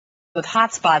with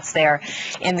hotspots there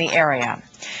in the area.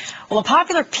 Well, a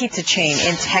popular pizza chain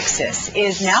in Texas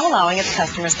is now allowing its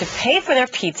customers to pay for their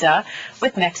pizza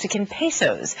with Mexican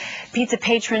pesos. Pizza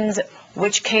patrons,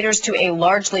 which caters to a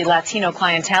largely Latino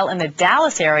clientele in the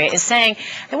Dallas area, is saying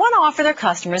they want to offer their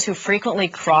customers who frequently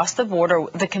cross the border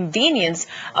the convenience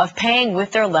of paying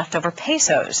with their leftover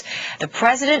pesos. The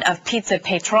president of Pizza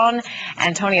Patron,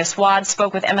 Antonio Swad,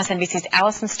 spoke with MSNBC's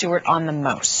Allison Stewart on the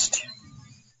most.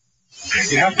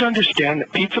 You have to understand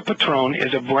that Pizza Patron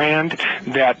is a brand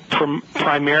that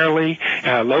primarily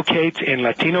locates in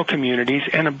Latino communities,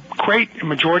 and a great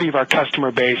majority of our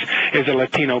customer base is a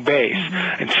Latino base.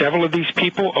 And several of these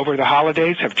people over the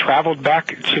holidays have traveled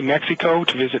back to Mexico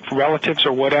to visit relatives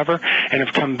or whatever, and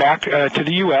have come back to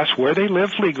the U.S. where they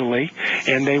live legally,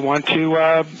 and they want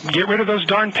to get rid of those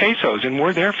darn pesos, and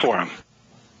we're there for them.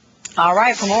 All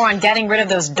right, for more on getting rid of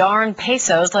those darn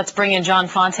pesos, let's bring in John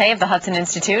Fonte of the Hudson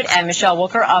Institute and Michelle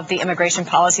Wilker of the Immigration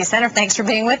Policy Center. Thanks for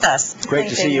being with us. Great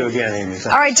to see you again, Amy.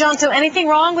 All right, John, so anything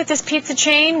wrong with this pizza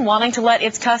chain wanting to let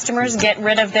its customers get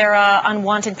rid of their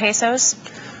unwanted pesos?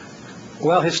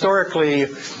 Well, historically,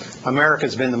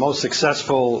 America's been the most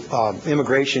successful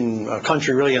immigration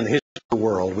country really in the history of the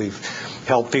world. We've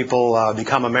helped people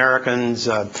become Americans.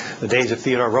 The days of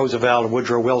Theodore Roosevelt,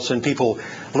 Woodrow Wilson, people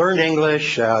learned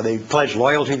English, they pledged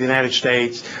loyalty to the United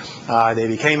States, they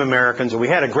became Americans, and we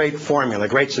had a great formula, a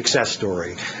great success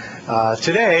story.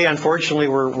 Today, unfortunately,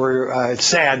 it's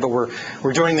sad, but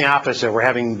we're doing the opposite. We're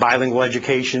having bilingual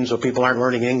education, so people aren't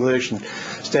learning English. And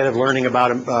instead of learning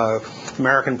about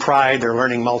American pride, they're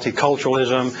learning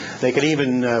multiculturalism. They can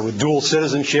even, with dual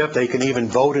citizenship, they can even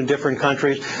vote in different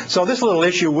countries. So this little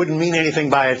issue wouldn't mean anything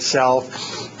by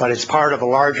itself, but it's part of a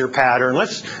larger pattern.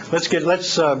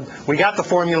 We got the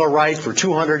formula right for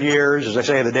 200 years, as I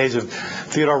say, the days of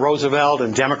Theodore Roosevelt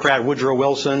and Democrat Woodrow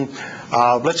Wilson.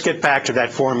 Let's get back to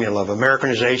that formula of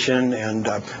Americanization, and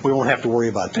we won't have to worry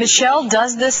about that. Michelle,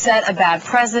 does this set a bad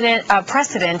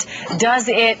precedent? Does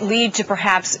it lead to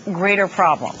perhaps greater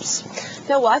problems?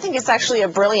 No, well, I think it's actually a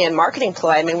brilliant marketing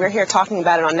ploy. I mean, we're here talking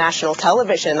about it on national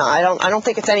television. I don't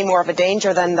think it's any more of a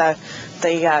danger than the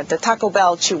Taco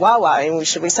Bell Chihuahua. I mean,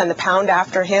 should we send the pound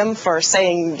after him for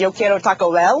saying "Yo quiero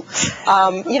Taco Bell"?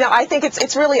 You know, I think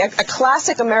it's really a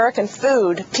classic American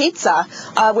food, pizza,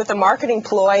 with a marketing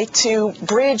ploy to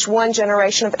bridge one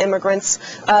generation of immigrants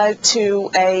to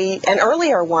an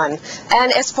earlier one.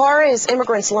 And as far as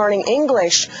immigrants learning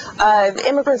English,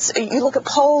 immigrants, you look at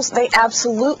polls, they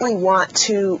absolutely want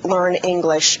to learn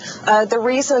English. The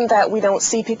reason that we don't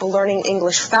see people learning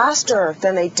English faster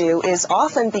than they do is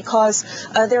often because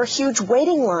there are huge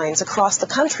waiting lines across the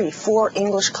country for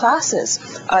English classes.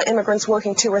 Immigrants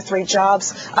working 2 or 3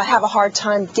 jobs have a hard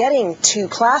time getting to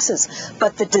classes,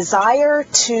 but the desire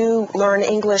to learn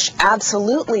English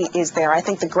absolutely is there. I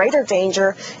think the greater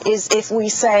danger is if we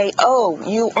say, oh,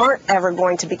 you aren't ever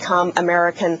going to become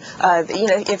American. You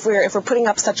know, if we're putting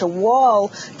up such a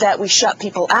wall that we shut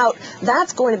people out,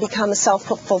 that's going to become a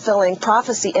self-fulfilling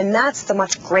prophecy, and that's the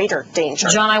much greater danger.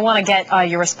 John, I want to get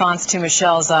your response to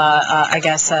Michelle's, I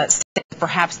guess,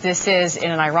 perhaps this is, in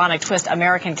an ironic twist,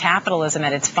 American capitalism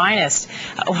at its finest.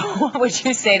 What would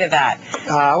you say to that?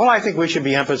 Well, I think we should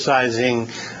be emphasizing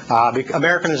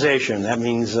Americanization. That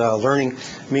means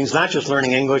means not just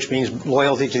learning English, means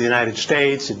loyalty to the United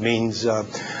States. It means that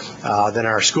in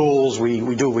our schools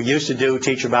we do what we used to do,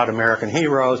 teach about American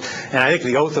heroes. And I think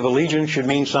the oath of allegiance should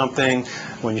mean something.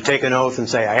 When you take an oath and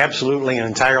say, I absolutely and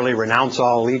entirely renounce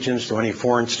all allegiance to any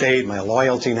foreign state, my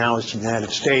loyalty now is to the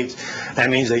United States, that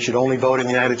means they should only vote in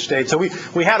the United States. So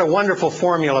we had a wonderful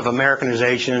formula of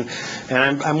Americanization,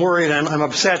 and I'm worried, I'm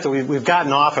upset that we've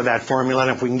gotten off of that formula,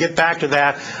 and if we can get back to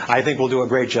that, I think we'll do a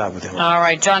great job with it. All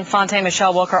right, John Fonte,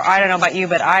 Michelle Wilker, I don't know about you,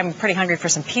 but I'm pretty hungry for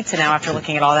some pizza now after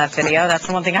looking at all that video. That's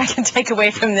the one thing I can take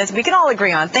away from this. We can all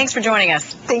agree on. Thanks for joining us.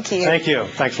 Thank you. Thank you.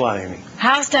 Thanks a lot, Amy.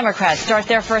 House Democrats start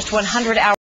their first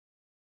 100-hour